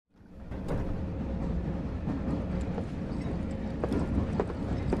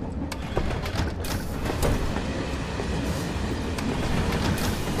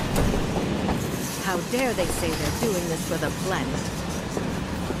dare they say they're doing this for the planet?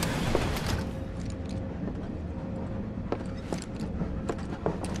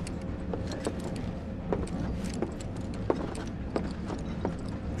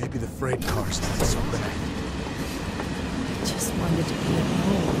 Maybe the freight cars did so bad. I just wanted to be at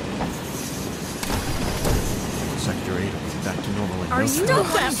home. Sector 8 will be back to normal in Are no you time.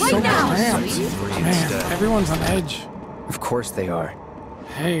 not that So right now? cramped. Three Man, instead. everyone's on edge. Of course they are.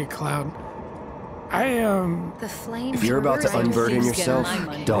 Hey, Cloud. The flames. If you're about to unburden yourself,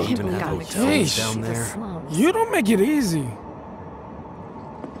 don't. Even have hotels Yeesh. down there. Slums. You don't make it easy.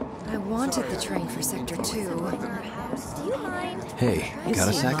 I wanted the train for Sector 2. Do you mind? Hey, you got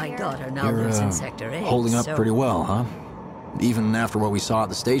a sec? My daughter now You're lives in Sector 8. holding up so pretty well, huh? Even after what we saw at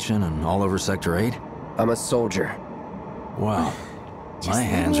the station and all over Sector 8? I'm a soldier. Wow. Just My leave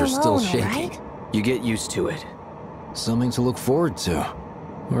hands me are still alone, shaking. alright? You get used to it. Something to look forward to.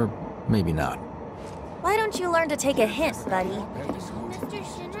 Or maybe not. Why don't you learn to take a hint, buddy?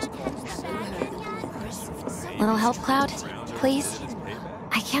 Little help, Cloud? Please?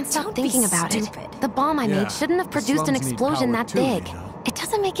 I can't stop thinking about it. The bomb I made shouldn't have produced an explosion that big. It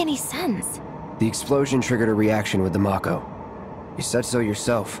doesn't make any sense. The explosion triggered a reaction with the Mako. You said so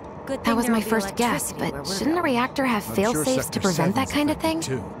yourself. Good That thing was there my will be first guess, electricity but where we're shouldn't a going. reactor have fail-safes to prevent that kind of thing?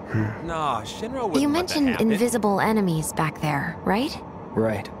 Nah, Shinra wouldn't You let that mentioned happen. invisible enemies back there, right?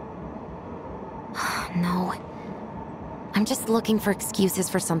 Right. No. I'm just looking for excuses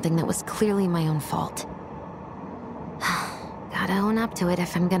for something that was clearly my own fault. Gotta own up to it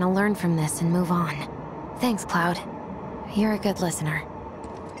if I'm gonna learn from this and move on. Thanks, Cloud. You're a good listener.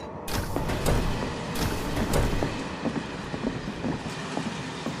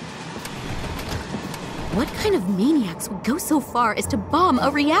 What kind of maniacs would go so far as to bomb a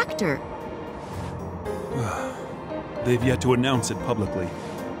reactor? They've yet to announce it publicly,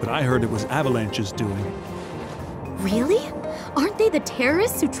 but I heard it was Avalanche's doing. Really? Aren't they the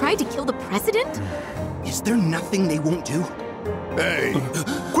terrorists who tried to kill the president? Is there nothing they won't do? Hey,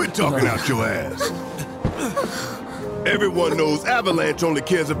 quit talking out your ass. Everyone knows Avalanche only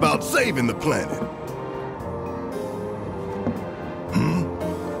cares about saving the planet.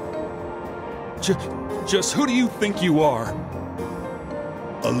 Just who do you think you are?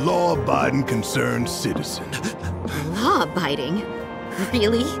 A law-abiding concerned citizen. Law-abiding?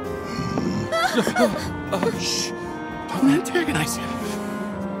 Really? Shh. Don't antagonize him.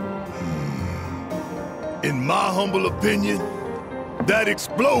 In my humble opinion, that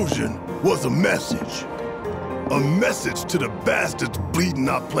explosion was a message. A message to the bastards bleeding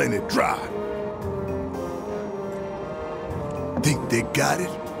our planet dry. Think they got it?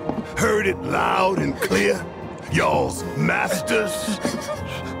 Heard it loud and clear? Y'all's masters?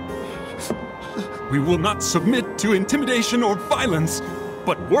 We will not submit to intimidation or violence,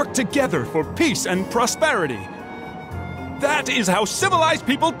 but work together for peace and prosperity. That is how civilized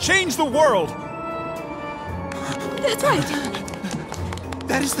people change the world! That's right!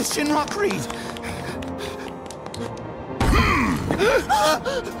 That is the Shinra Creed.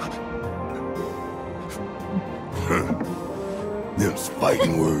 Them's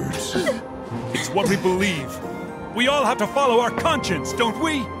fighting words. It's what we believe. We all have to follow our conscience, don't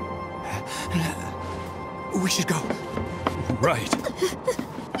we? We should go. Right.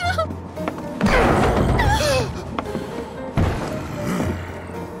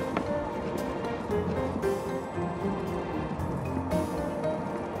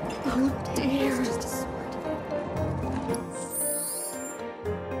 Oh dear.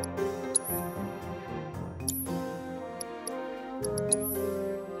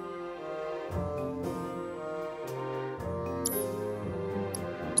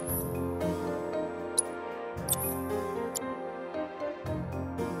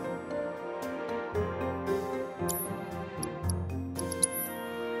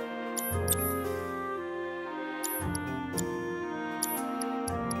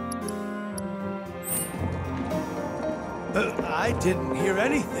 I didn't hear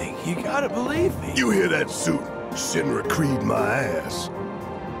anything. You gotta believe me. You hear that suit? Shinra Creed my ass.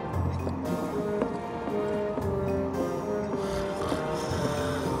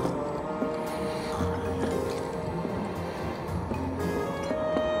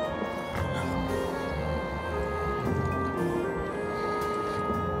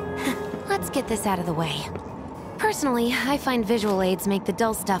 Let's get this out of the way. Personally, I find visual aids make the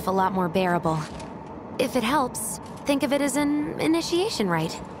dull stuff a lot more bearable. If it helps, think of it as an initiation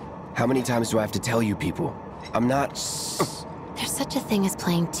rite. How many times do I have to tell you people? I'm not... There's such a thing as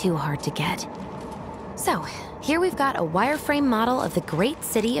playing too hard to get. So, here we've got a wireframe model of the great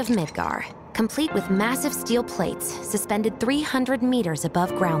city of Midgar, complete with massive steel plates suspended 300 meters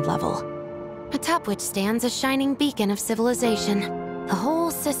above ground level. atop which stands a shining beacon of civilization. The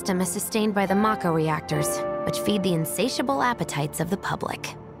whole system is sustained by the Mako reactors, which feed the insatiable appetites of the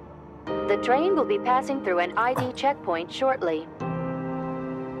public. The train will be passing through an ID checkpoint shortly.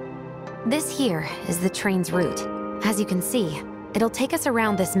 This here is the train's route. As you can see, it'll take us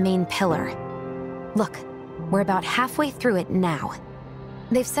around this main pillar. Look, we're about halfway through it now.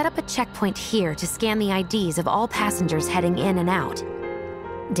 They've set up a checkpoint here to scan the IDs of all passengers heading in and out.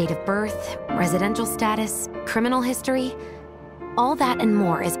 Date of birth, residential status, criminal history, all that and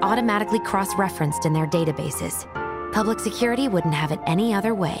more is automatically cross-referenced in their databases. Public security wouldn't have it any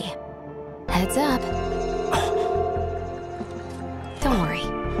other way. Heads up. Don't worry,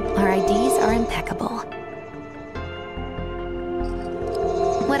 our IDs are impeccable.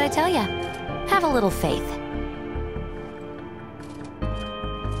 What'd I tell ya? Have a little faith.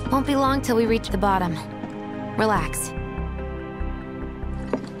 Won't be long till we reach the bottom. Relax.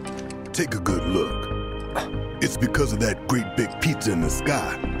 Take a good look. It's because of that great big pizza in the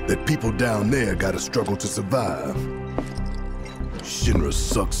sky that people down there gotta struggle to survive. Shinra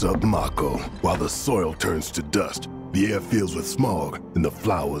sucks up Mako while the soil turns to dust, the air fills with smog, and the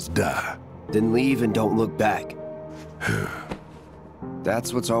flowers die. Then leave and don't look back.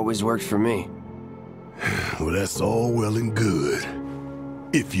 That's what's always worked for me. Well, that's all well and good.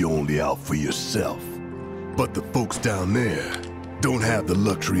 If you're only out for yourself. But the folks down there don't have the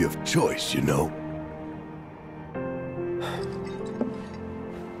luxury of choice, you know?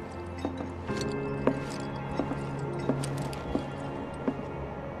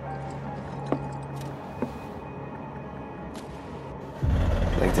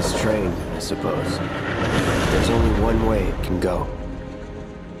 Like this train, I suppose. There's only one way it can go.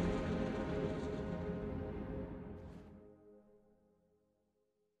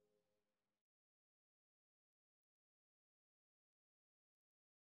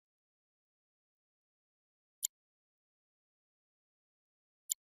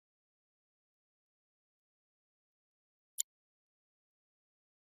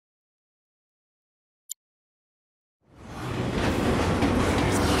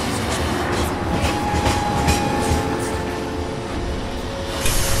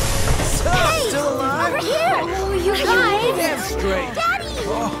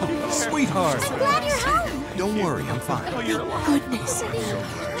 Sweetheart. I'm glad you're home. Don't worry, I'm fine. Thank goodness.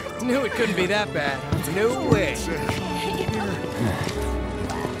 Knew it couldn't be that bad. No way.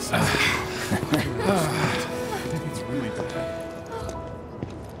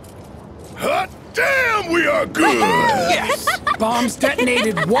 Hot damn, we are good! Yes! Bombs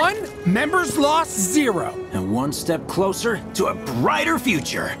detonated 1, members lost 0. And one step closer to a brighter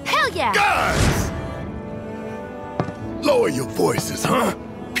future. Hell yeah! Guys! Lower your voices, huh?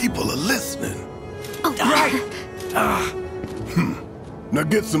 People are listening. Oh, right. Now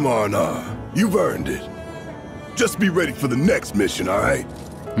get some R&R. You've earned it. Just be ready for the next mission, all right?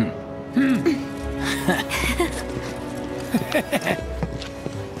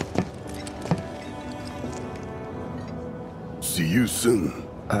 See you soon.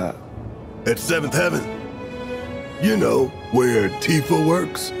 At 7th Heaven. You know, where Tifa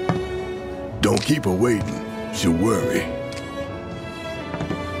works. Don't keep her waiting. She'll worry.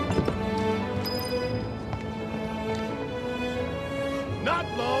 Not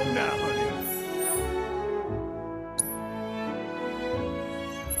long now, honey.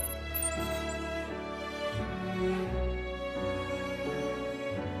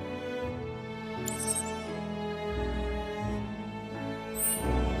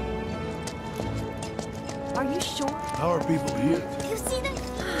 Are you sure? How are people here? You see that?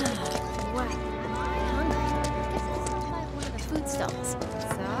 What? I'm hungry. This is like one of the food stalls.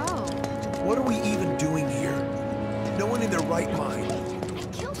 So? What are we even doing here? No one in their right mind.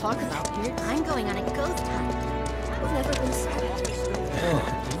 Talk about weird. I'm going on a ghost hunt. I've never been so.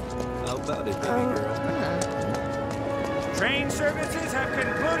 How about it, baby girl? Train services have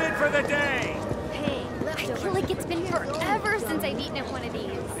concluded for the day. Hey, I feel like it's been forever since I've eaten at one of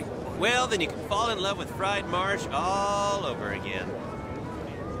these. Well, then you can fall in love with fried marsh all over again.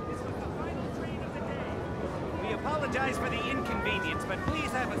 We apologize for the inconvenience, but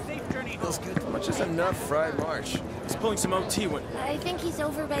please have a safe journey home. Feels good. Much is enough fried marsh. He's pulling some OT when... I think he's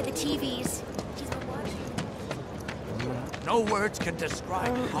over by the TVs. He's been watching. No words can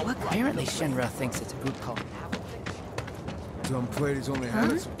describe how... Apparently Shinra thinks it's a group called Avalanche. Dumb Plady's only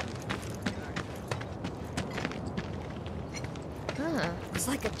had it. It's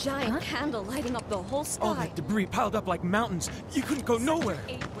like a giant candle lighting up the whole sky. All that debris piled up like mountains. You couldn't go nowhere.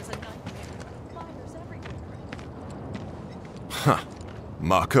 Huh.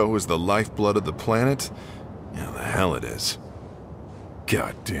 Mako is the lifeblood of the planet? Yeah, the hell it is.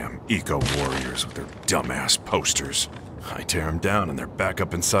 Goddamn eco-warriors with their dumbass posters. I tear them down and they're back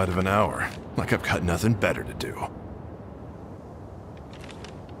up inside of an hour. Like I've got nothing better to do.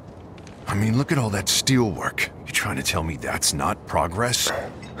 I mean, look at all that steel work. You trying to tell me that's not progress?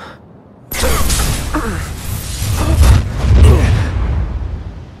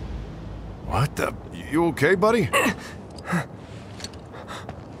 What the? You okay, buddy?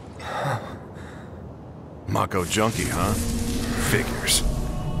 Mako junkie, huh? Figures.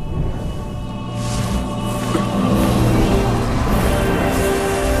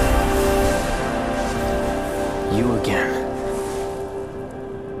 You again.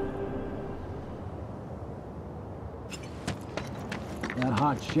 That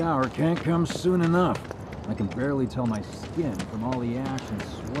hot shower can't come soon enough. I can barely tell my skin from all the ash and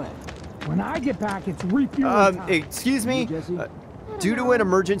sweat. When I get back, it's refueling time. Excuse me? Due to an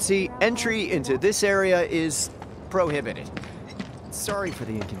emergency, entry into this area is prohibited. Sorry for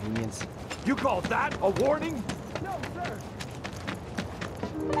the inconvenience. You call that a warning? No, sir.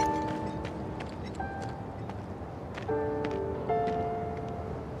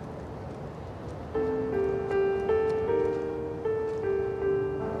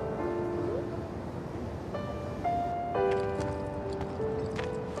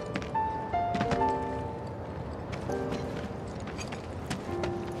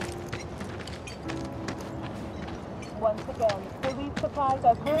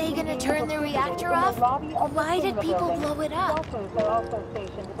 Are they gonna turn the reactor off? Why did people blow it up? Are also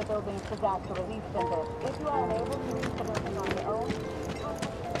stationed at the building's disaster relief center. If you are unable to reach the building on your own,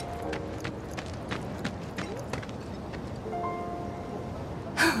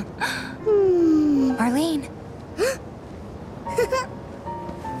 Marlene.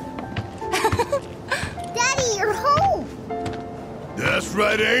 Daddy, you're home! That's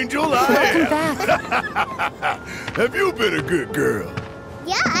right, Angel, I am. Have you been a good girl?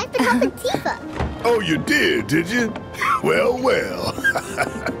 Yeah, I've been helping Tifa. Oh, you did you? Well, well.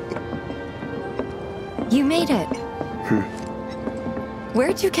 You made it.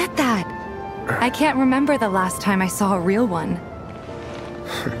 Where'd you get that? I can't remember the last time I saw a real one.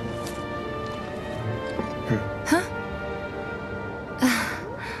 Huh?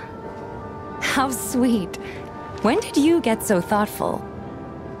 How sweet. When did you get so thoughtful?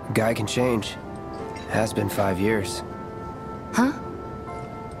 Guy can change. Has been 5 years. Huh?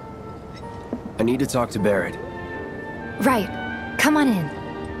 I need to talk to Barrett. Right. Come on in.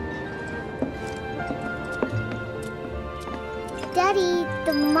 Daddy,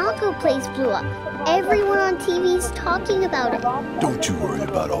 the Mako place blew up. Everyone on TV's talking about it. Don't you worry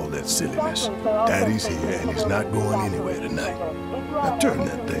about all that silliness. Daddy's here and he's not going anywhere tonight. Now turn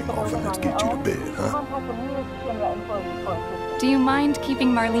that thing off and let's get you to bed, huh? Do you mind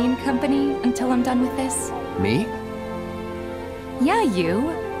keeping Marlene company until I'm done with this? Me? Yeah,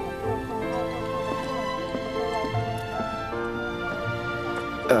 you.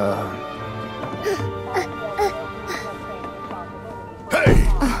 Hey!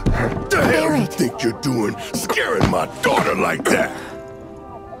 What the hell you think you're doing, scaring my daughter like that?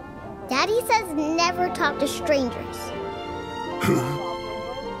 Daddy says never talk to strangers.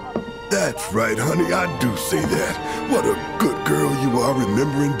 That's right, honey, I do say that. What a good girl you are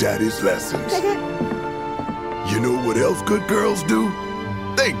remembering Daddy's lessons. You know what else good girls do?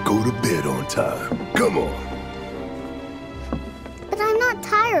 They go to bed on time. Come on. But I'm not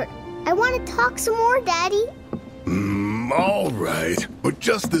tired. I want to talk some more, Daddy. All right, but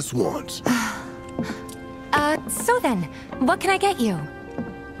just this once. So then, what can I get you?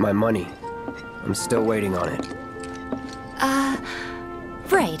 My money. I'm still waiting on it.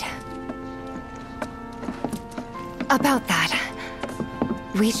 Right. About that,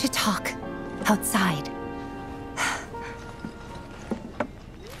 we should talk outside.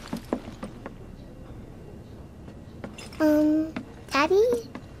 Daddy?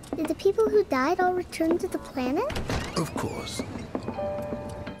 Did the people who died all return to the planet? Of course.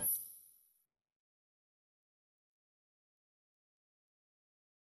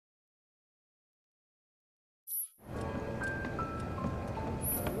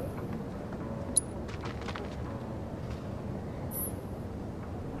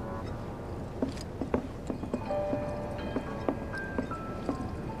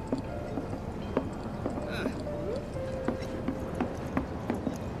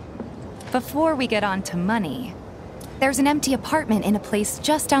 Before we get on to money, there's an empty apartment in a place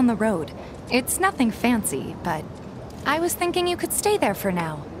just down the road. It's nothing fancy, but I was thinking you could stay there for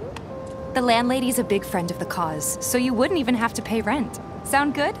now. The landlady's a big friend of the cause, so you wouldn't even have to pay rent.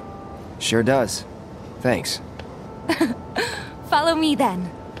 Sound good? Sure does. Thanks. Follow me then.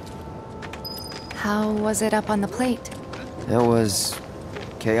 How was it up on the plate? It was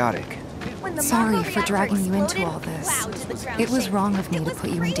chaotic. Sorry for dragging you into all this. It was wrong of me to put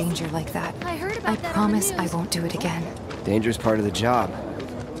you in danger like that. I promise I won't do it again. Danger's part of the job.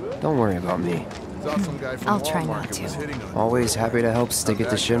 Don't worry about me. I'll try not to. Always happy to help stick it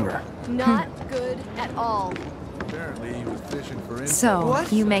to Shinra. Not good at all. So,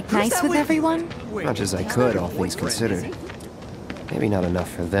 you make nice with everyone? Much as I could, all things considered. Maybe not enough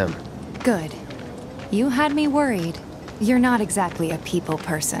for them. Good. You had me worried. You're not exactly a people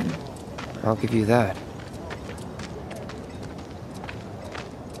person. I'll give you that.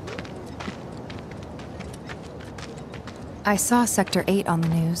 I saw Sector 8 on the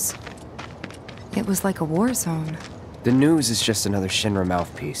news. It was like a war zone. The news is just another Shinra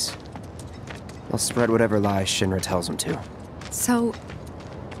mouthpiece. They'll spread whatever lies Shinra tells them to. So,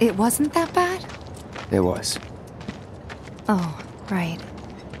 it wasn't that bad? It was. Oh, right.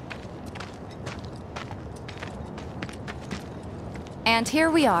 And here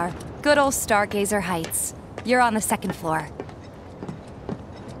we are. Good old Stargazer Heights. You're on the second floor.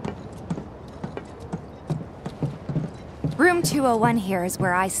 Room 201 here is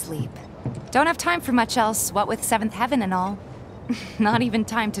where I sleep. Don't have time for much else, what with 7th Heaven and all. Not even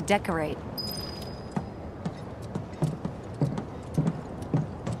time to decorate.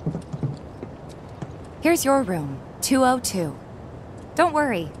 Here's your room, 202. Don't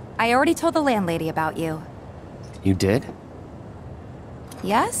worry, I already told the landlady about you. You did?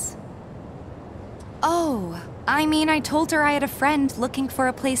 Yes? Oh, I mean, I told her I had a friend looking for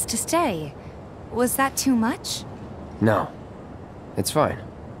a place to stay. Was that too much? No. It's fine.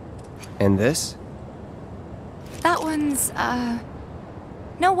 And this? That one's,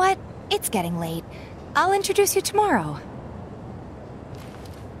 know what? It's getting late. I'll introduce you tomorrow.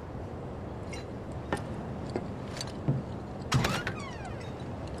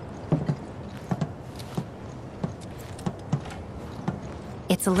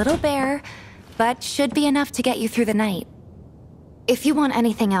 It's a little bare, but should be enough to get you through the night. If you want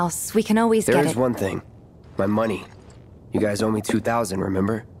anything else, we can always get it. There's one thing. My money. You guys owe me 2,000,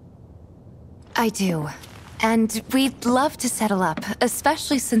 remember? I do. And we'd love to settle up,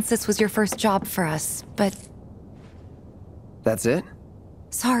 especially since this was your first job for us, but... That's it?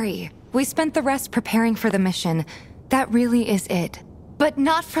 Sorry. We spent the rest preparing for the mission. That really is it. But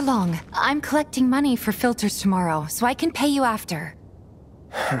not for long. I'm collecting money for filters tomorrow, so I can pay you after.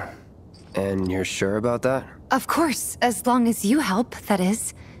 And you're sure about that? Of course, as long as you help, that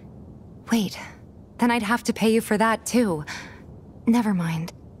is. Wait, then I'd have to pay you for that too. Never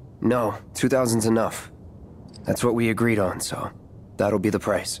mind. No, 2,000's enough. That's what we agreed on, so that'll be the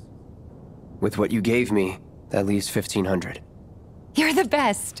price. With what you gave me, that leaves 1,500. You're the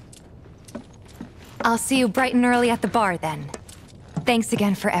best. I'll see you bright and early at the bar then. Thanks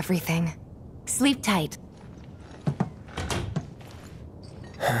again for everything. Sleep tight.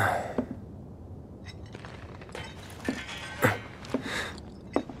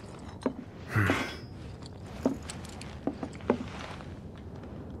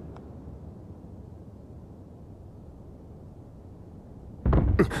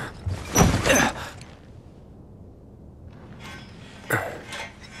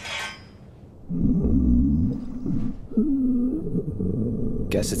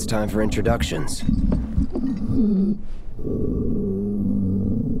 Guess it's time for introductions.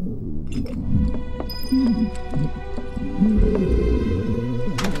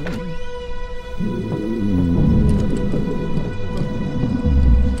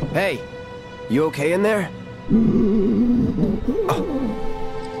 Hey, you okay in there? Oh.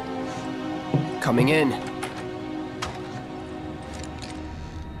 Coming in.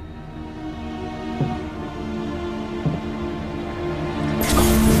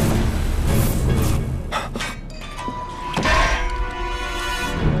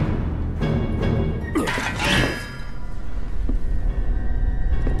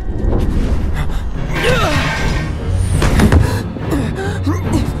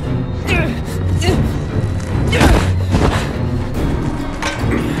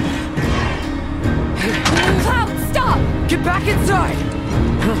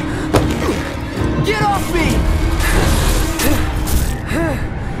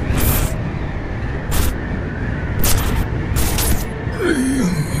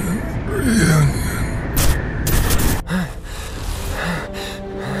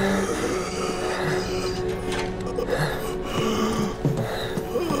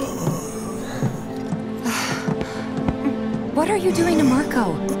 What are you doing to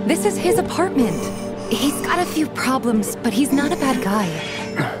Marco? This is his apartment. He's got a few problems, but he's not a bad guy.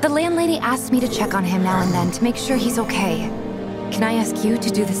 The landlady asked me to check on him now and then to make sure he's okay. Can I ask you to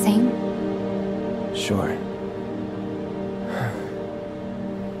do the same? Sure.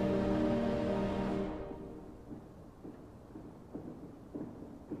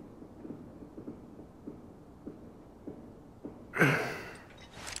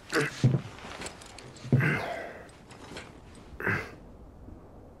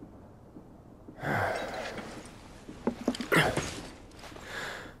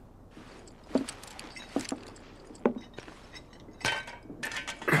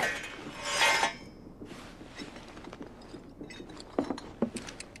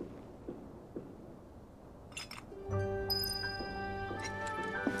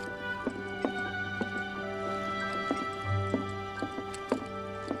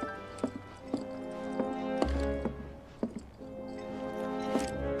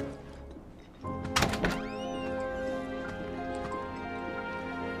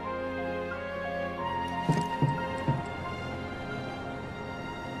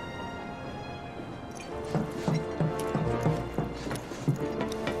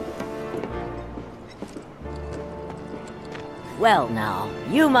 Well now,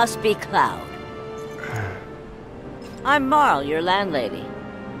 you must be Cloud. I'm Marl, your landlady.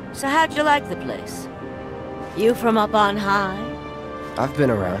 So how'd you like the place? You from up on high? I've been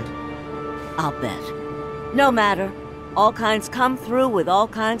around. I'll bet. No matter. All kinds come through with all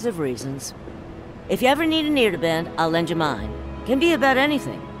kinds of reasons. If you ever need an ear to bend, I'll lend you mine. Can be about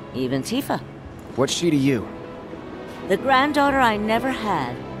anything, even Tifa. What's she to you? The granddaughter I never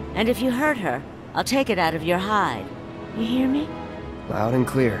had, and if you hurt her, I'll take it out of your hide. You hear me? Loud and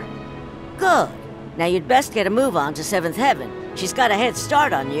clear. Good. Now you'd best get a move on to 7th Heaven. She's got a head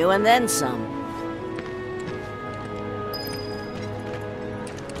start on you, and then some.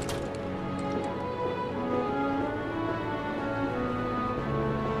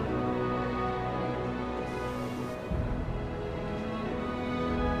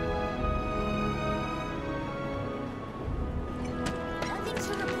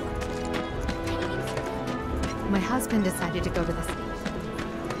 My husband decided to go to the station.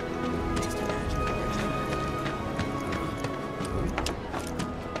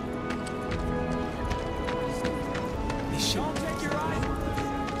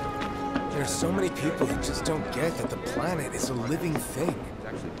 There's so many people that just don't get that the planet is a living thing.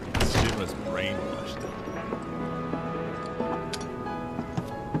 Shiva's brainwashed.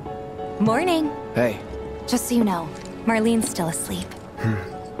 Morning. Hey. Just so you know, Marlene's still asleep.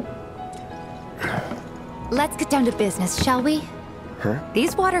 Let's get down to business, shall we? Huh?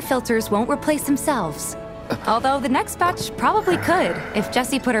 These water filters won't replace themselves. Although the next batch probably could, if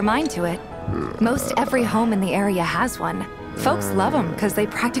Jessie put her mind to it. Most every home in the area has one. Folks love them because they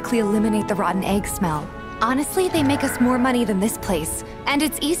practically eliminate the rotten egg smell. Honestly, they make us more money than this place. And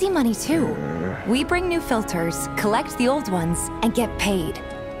it's easy money too. We bring new filters, collect the old ones, and get paid.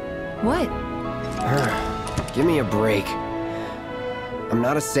 What? Give me a break. I'm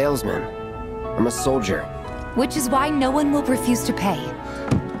not a salesman. I'm a soldier. Which is why no one will refuse to pay.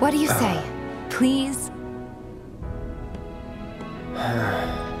 What do you say? Please?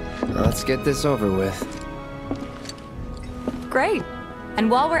 Let's get this over with. Great.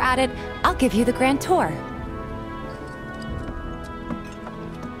 And while we're at it, I'll give you the grand tour.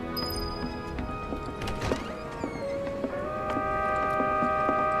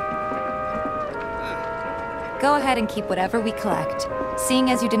 Go ahead and keep whatever we collect.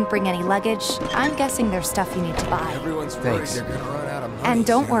 Seeing as you didn't bring any luggage, I'm guessing there's stuff you need to buy. Everyone's worried they're gonna run out of money. And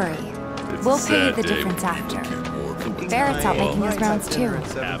don't worry, we'll pay you the difference after. Barrett's out making his rounds too.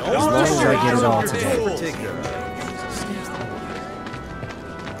 As long as I get it all today.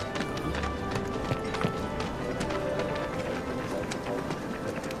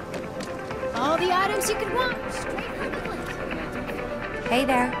 All the items you could want, straight from the list. Hey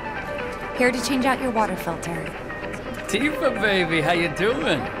there. Here to change out your water filter. Tifa, baby, how you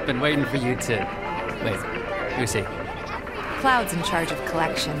doing? Been waiting for you to... Wait, who's he? Cloud's in charge of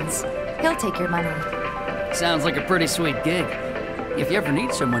collections. He'll take your money. Sounds like a pretty sweet gig. If you ever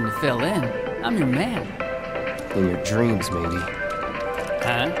need someone to fill in, I'm your man. In your dreams, maybe.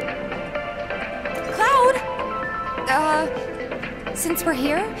 Huh? Cloud! Since we're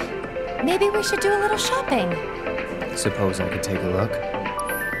here, maybe we should do a little shopping. Suppose I could take a look?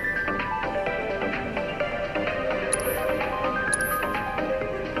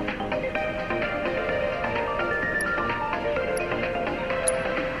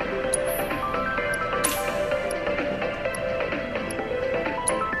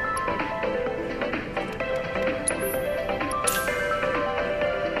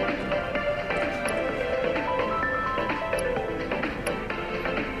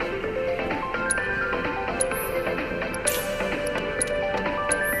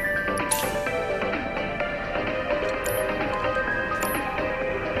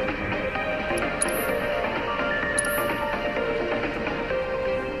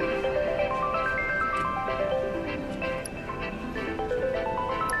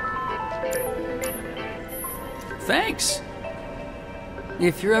 Thanks.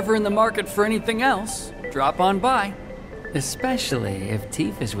 If you're ever in the market for anything else, drop on by. Especially if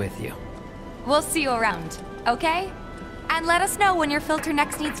Tifa's with you. We'll see you around, okay? And let us know when your filter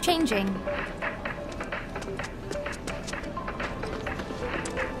next needs changing.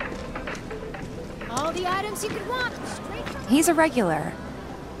 All the items you could want, straight from... He's a regular.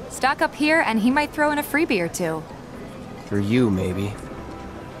 Stock up here and he might throw in a freebie or two. For you, maybe.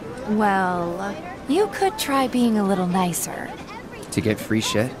 Well, you could try being a little nicer. To get free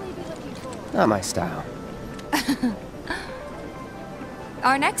shit? Not my style.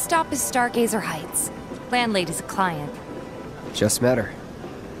 Our next stop is Stargazer Heights. Landlady's a client. Just met her.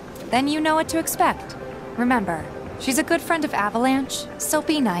 Then you know what to expect. Remember, she's a good friend of Avalanche, so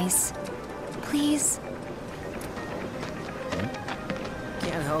be nice. Please.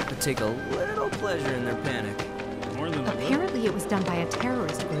 Can't help but take a little pleasure in their panic. More than Apparently it was done by a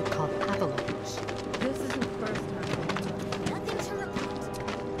terrorist group called Avalanche. This is the first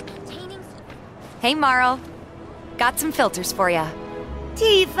Hey, Marl. Got some filters for ya.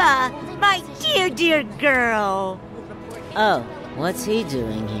 Tifa, my dear, dear girl. Oh, what's he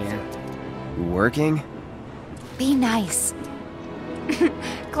doing here? Working? Be nice.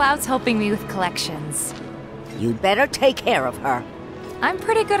 Cloud's helping me with collections. You'd better take care of her. I'm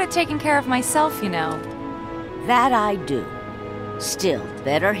pretty good at taking care of myself, you know. That I do. Still,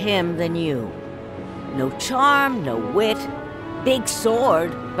 better him than you. No charm, no wit. Big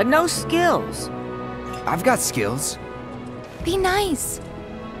sword, but no skills. I've got skills. Be nice.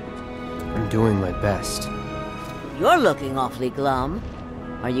 I'm doing my best. You're looking awfully glum.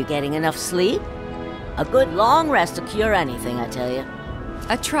 Are you getting enough sleep? A good long rest to cure anything, I tell you.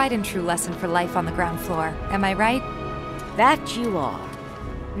 A tried and true lesson for life on the ground floor, am I right? That you are.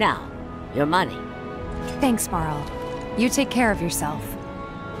 Now, your money. Thanks, Marl. You take care of yourself.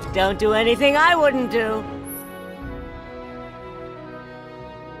 Don't do anything I wouldn't do.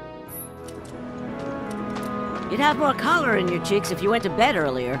 You'd have more color in your cheeks if you went to bed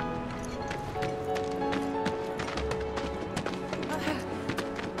earlier.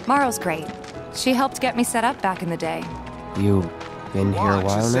 Marl's great. She helped get me set up back in the day. You been here a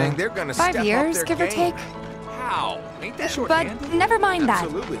while now? They're gonna 5 years, give or take. How? Ain't that But never mind that.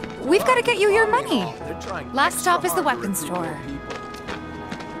 Absolutely. We've got to get you your money. They're trying Last extra stop is the hard to weapon recruit store. more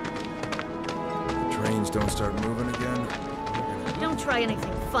people. The trains don't start moving again. Don't try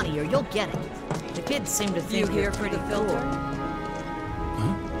anything funny or you'll get it. The kids seem to think you're pretty filter.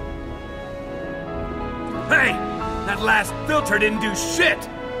 Hey! That last filter didn't do shit!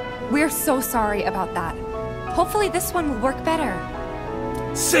 We're so sorry about that. Hopefully this one will work better.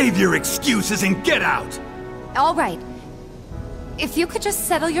 Save your excuses and get out! All right. If you could just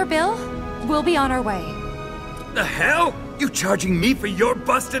settle your bill, we'll be on our way. The hell? You charging me for your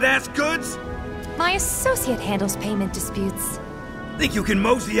busted-ass goods? My associate handles payment disputes. Think you can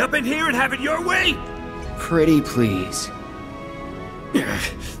mosey up in here and have it your way? Pretty please.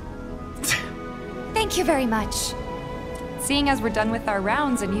 Thank you very much. Seeing as we're done with our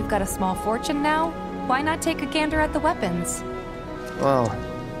rounds and you've got a small fortune now, why not take a gander at the weapons? Well,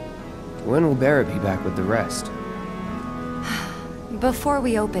 when will Barrett be back with the rest? Before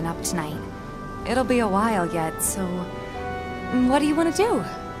we open up tonight. It'll be a while yet, so... what do you want to do?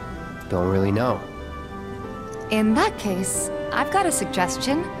 Don't really know. In that case, I've got a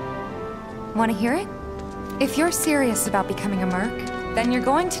suggestion. Want to hear it? If you're serious about becoming a merc, then you're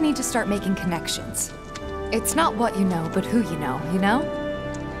going to need to start making connections. It's not what you know, but who you know, you know?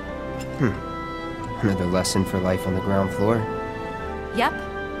 Another lesson for life on the ground floor? Yep.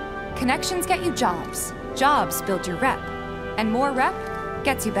 Connections get you jobs. Jobs build your rep. And more rep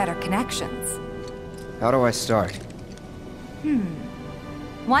gets you better connections. How do I start?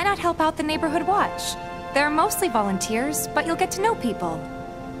 Why not help out the Neighborhood Watch? They're mostly volunteers, but you'll get to know people.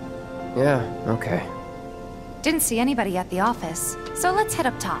 Yeah, okay. Didn't see anybody at the office, so let's head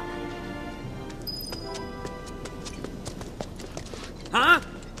up top. Huh?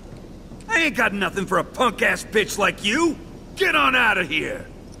 I ain't got nothing for a punk-ass bitch like you! Get on out of here!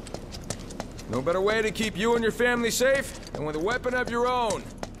 No better way to keep you and your family safe than with a weapon of your own.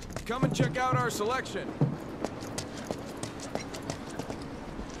 Come and check out our selection.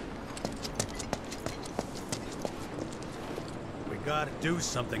 We gotta do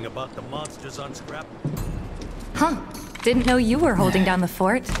something about the monsters on Scrap. Huh. Didn't know you were holding down the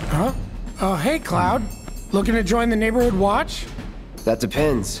fort. Huh? Oh, hey, Cloud. Looking to join the Neighborhood Watch? That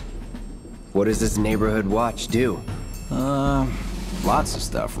depends. What does this Neighborhood Watch do? Lots of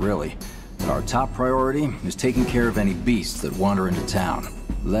stuff, really. But our top priority is taking care of any beasts that wander into town.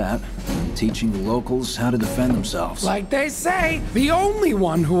 That, and teaching the locals how to defend themselves. Like they say, the only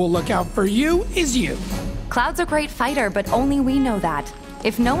one who will look out for you is you. Cloud's a great fighter, but only we know that.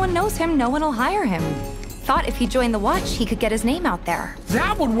 If no one knows him, no one will hire him. Thought if he joined the Watch, he could get his name out there.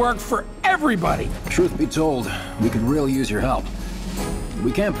 That would work for everybody. Truth be told, we could really use your help.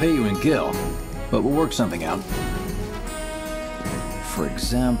 We can't pay you in gil, but we'll work something out. For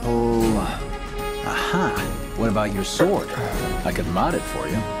example... Aha! What about your sword? I could mod it for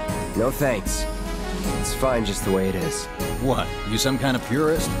you. No thanks. It's fine just the way it is. What, you some kind of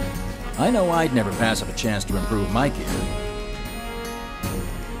purist? I know I'd never pass up a chance to improve my gear.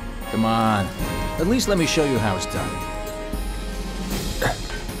 Come on, at least let me show you how it's done.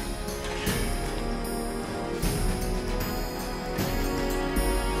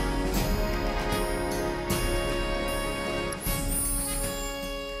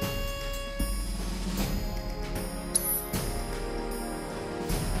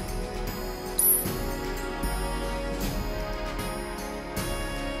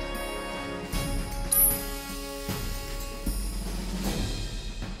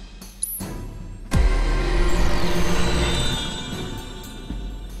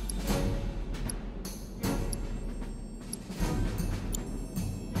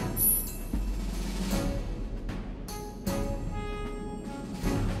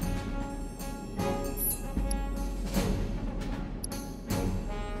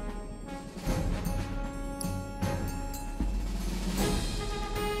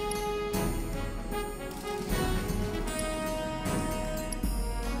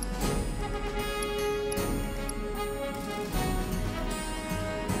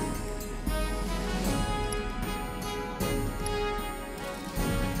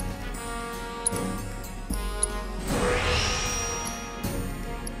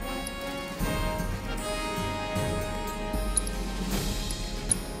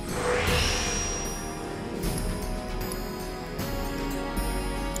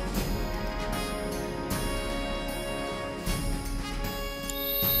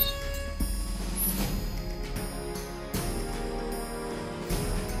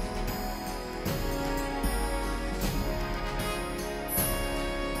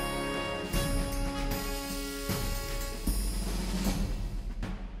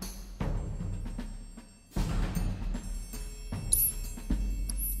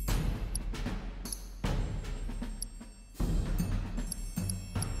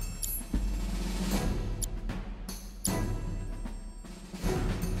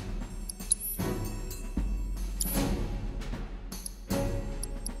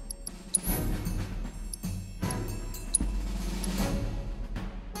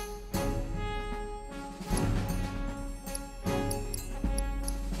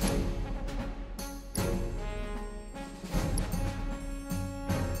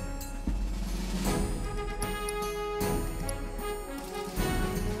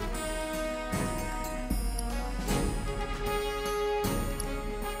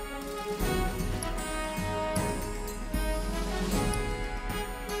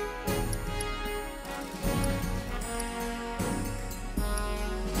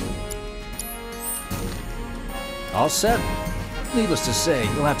 All set. Needless to say,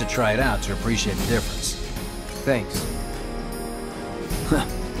 you'll have to try it out to appreciate the difference. Thanks.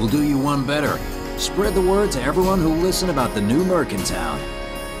 We'll do you one better. Spread the word to everyone who'll listen about the new merc in town.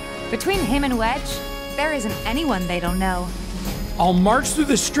 Between him and Wedge, there isn't anyone they don't know. I'll march through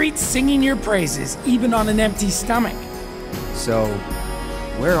the streets singing your praises, even on an empty stomach. So,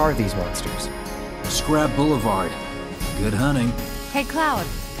 where are these monsters? Scrap Boulevard. Good hunting. Hey, Cloud,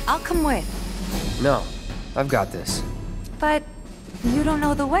 I'll come with. No, I've got this. But you don't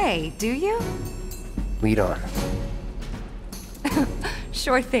know the way, do you? Lead on.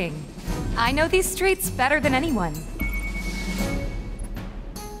 Sure thing. I know these streets better than anyone.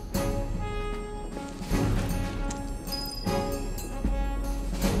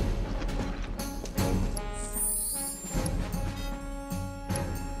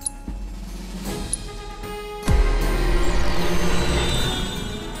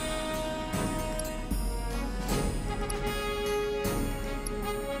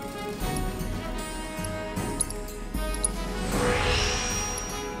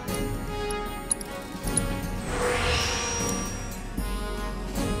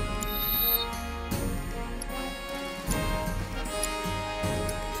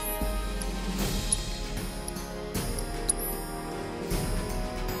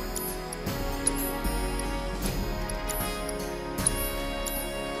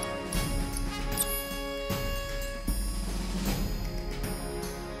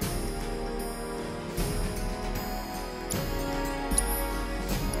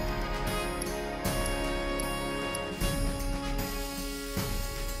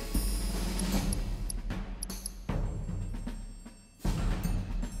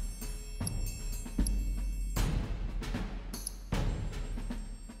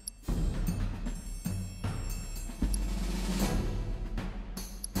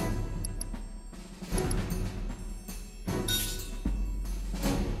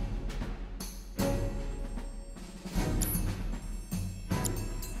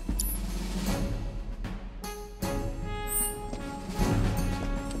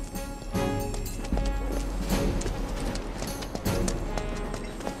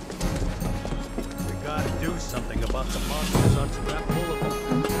 Something about the monsters on Scrap Boulevard.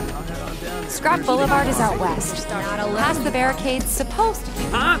 I'll head on down. Scrap Boulevard is out west. Past the barricade's supposed to keep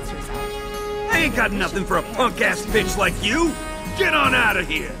the monsters out. I ain't got nothing for a punk-ass bitch like you! Get on out of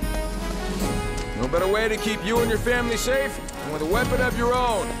here! No better way to keep you and your family safe than with a weapon of your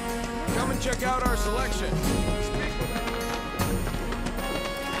own. Come and check out our selection.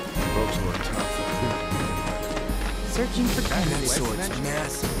 Folks who are tough. Searching for That sword's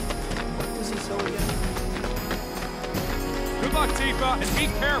massive. What does he sell again? Good luck, Tifa, and be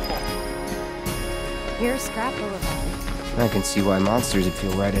careful. Here's Scrap Boulevard. I can see why monsters would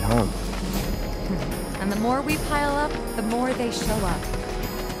feel right at home. And the more we pile up, the more they show up.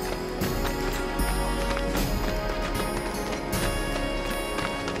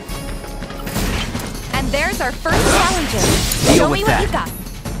 And there's our first challenger. Show me what you got.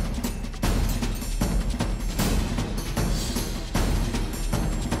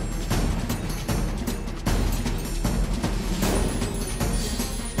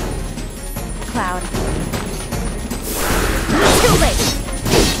 Cloud. Too late!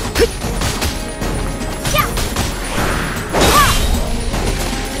 Yeah!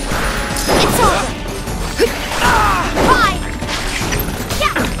 It's over! Fine!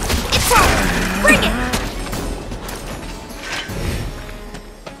 Yeah! It's over! Bring it!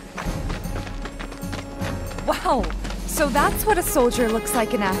 Wow! So that's what a soldier looks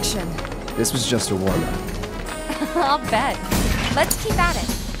like in action. This was just a warm-up. I'll bet. Let's keep at it.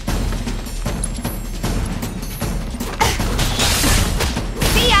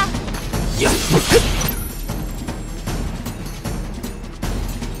 See ya!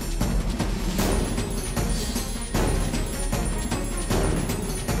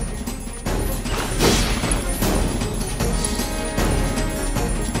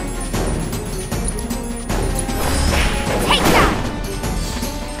 Take that!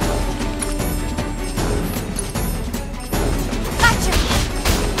 Gotcha!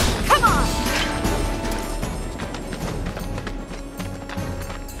 Come on!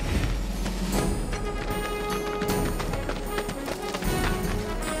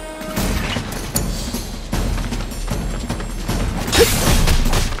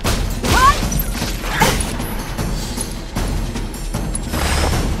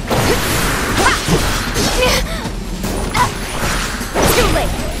 Too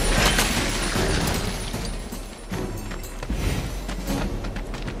late.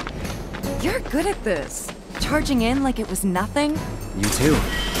 You're good at this. Charging in like it was nothing. You too.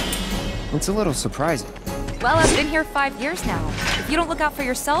 It's a little surprising. Well, I've been here 5 years now. If you don't look out for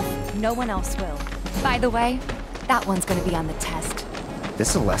yourself, no one else will. By the way, that one's gonna be on the test.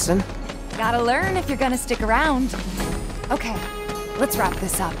 This a lesson? Gotta learn if you're gonna stick around. Okay, let's wrap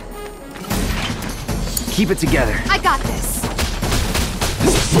this up. Keep it together. I got this.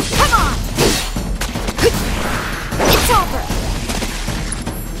 Come on! It's over!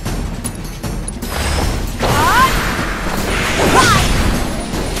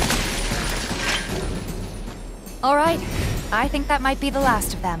 All right, I think that might be the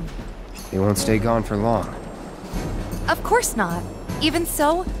last of them. They won't stay gone for long. Of course not. Even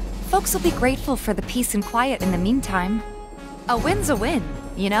so, folks will be grateful for the peace and quiet in the meantime. A win's a win,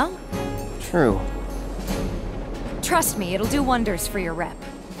 you know? True. Trust me, it'll do wonders for your rep.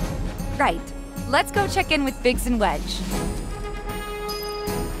 Right, let's go check in with Biggs and Wedge.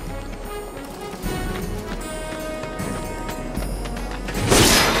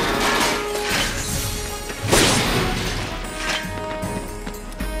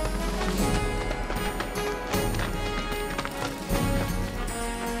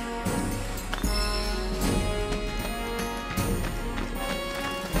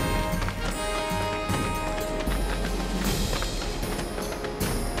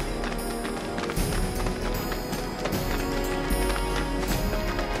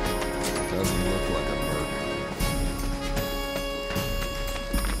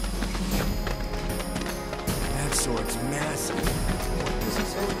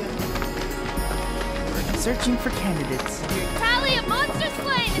 Searching for candidates. Tally of monster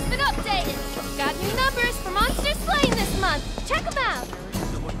slain has been updated. Got new numbers for monster slain this month. Check them out.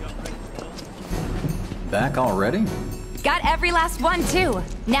 Back already? Got every last one, too.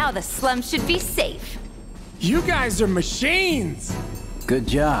 Now the slums should be safe. You guys are machines! Good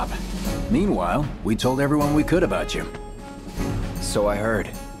job. Meanwhile, we told everyone we could about you. So I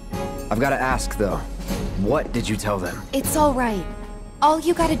heard. I've got to ask, though. What did you tell them? It's all right. All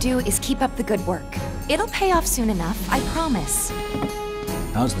you gotta do is keep up the good work. It'll pay off soon enough, I promise.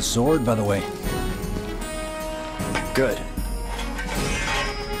 How's the sword, by the way? Good.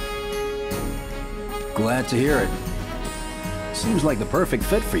 Glad to hear it. Seems like the perfect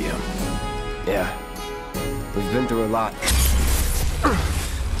fit for you. Yeah. We've been through a lot.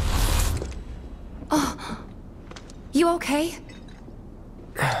 Oh. You okay?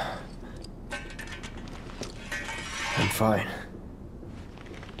 I'm fine.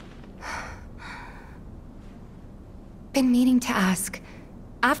 Been meaning to ask.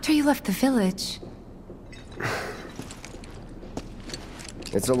 After you left the village...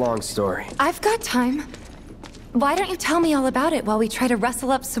 It's a long story. I've got time. Why don't you tell me all about it while we try to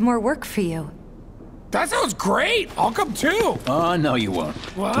rustle up some more work for you? That sounds great! I'll come too! Oh, no you won't.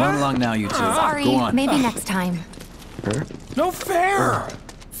 What? Run along now, you two. Sorry, Go on. maybe next time. Huh? No fair!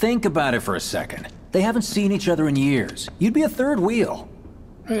 Think about it for a second. They haven't seen each other in years. You'd be a third wheel.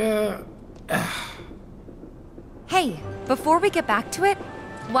 Hey, before we get back to it,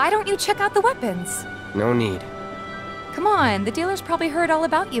 why don't you check out the weapons? No need. Come on, the dealer's probably heard all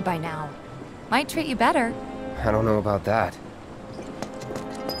about you by now. Might treat you better. I don't know about that.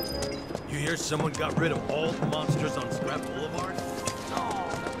 You hear someone got rid of all the monsters on Scrap Boulevard?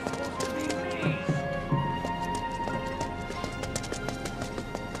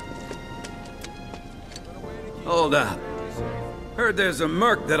 Hold up. Heard there's a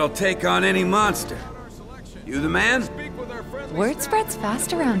merc that'll take on any monster. You the man? Word spreads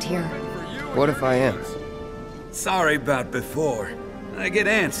fast around here. What if I am? Sorry about before. I get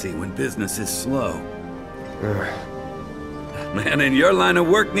antsy when business is slow. Man in your line of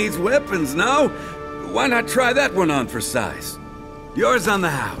work needs weapons, no? Why not try that one on for size? Yours on the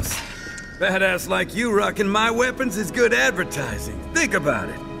house. Badass like you rocking my weapons is good advertising. Think about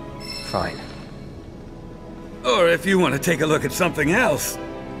it. Fine. Or if you want to take a look at something else.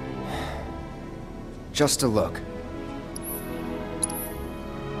 Just a look.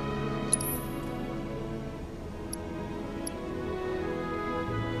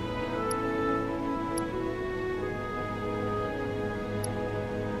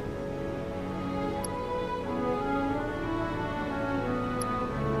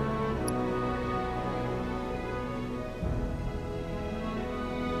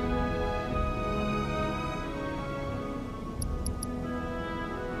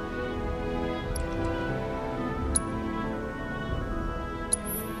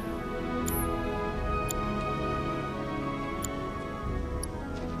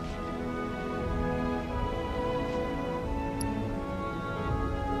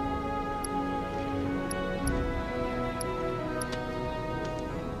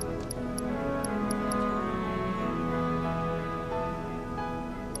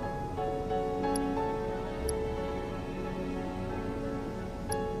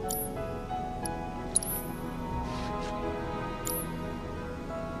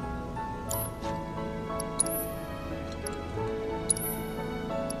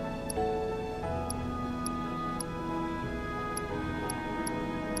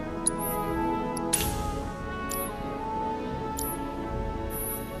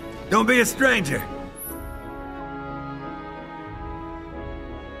 Don't be a stranger.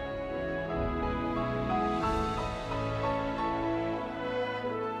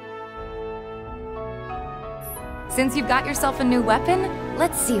 Since you've got yourself a new weapon,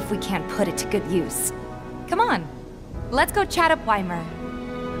 let's see if we can't put it to good use. Come on, let's go chat up Weimer.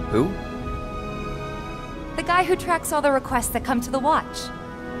 Who? The guy who tracks all the requests that come to the watch.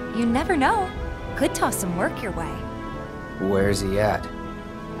 You never know. Could toss some work your way. Where's he at?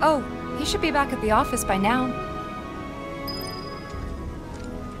 Oh, he should be back at the office by now.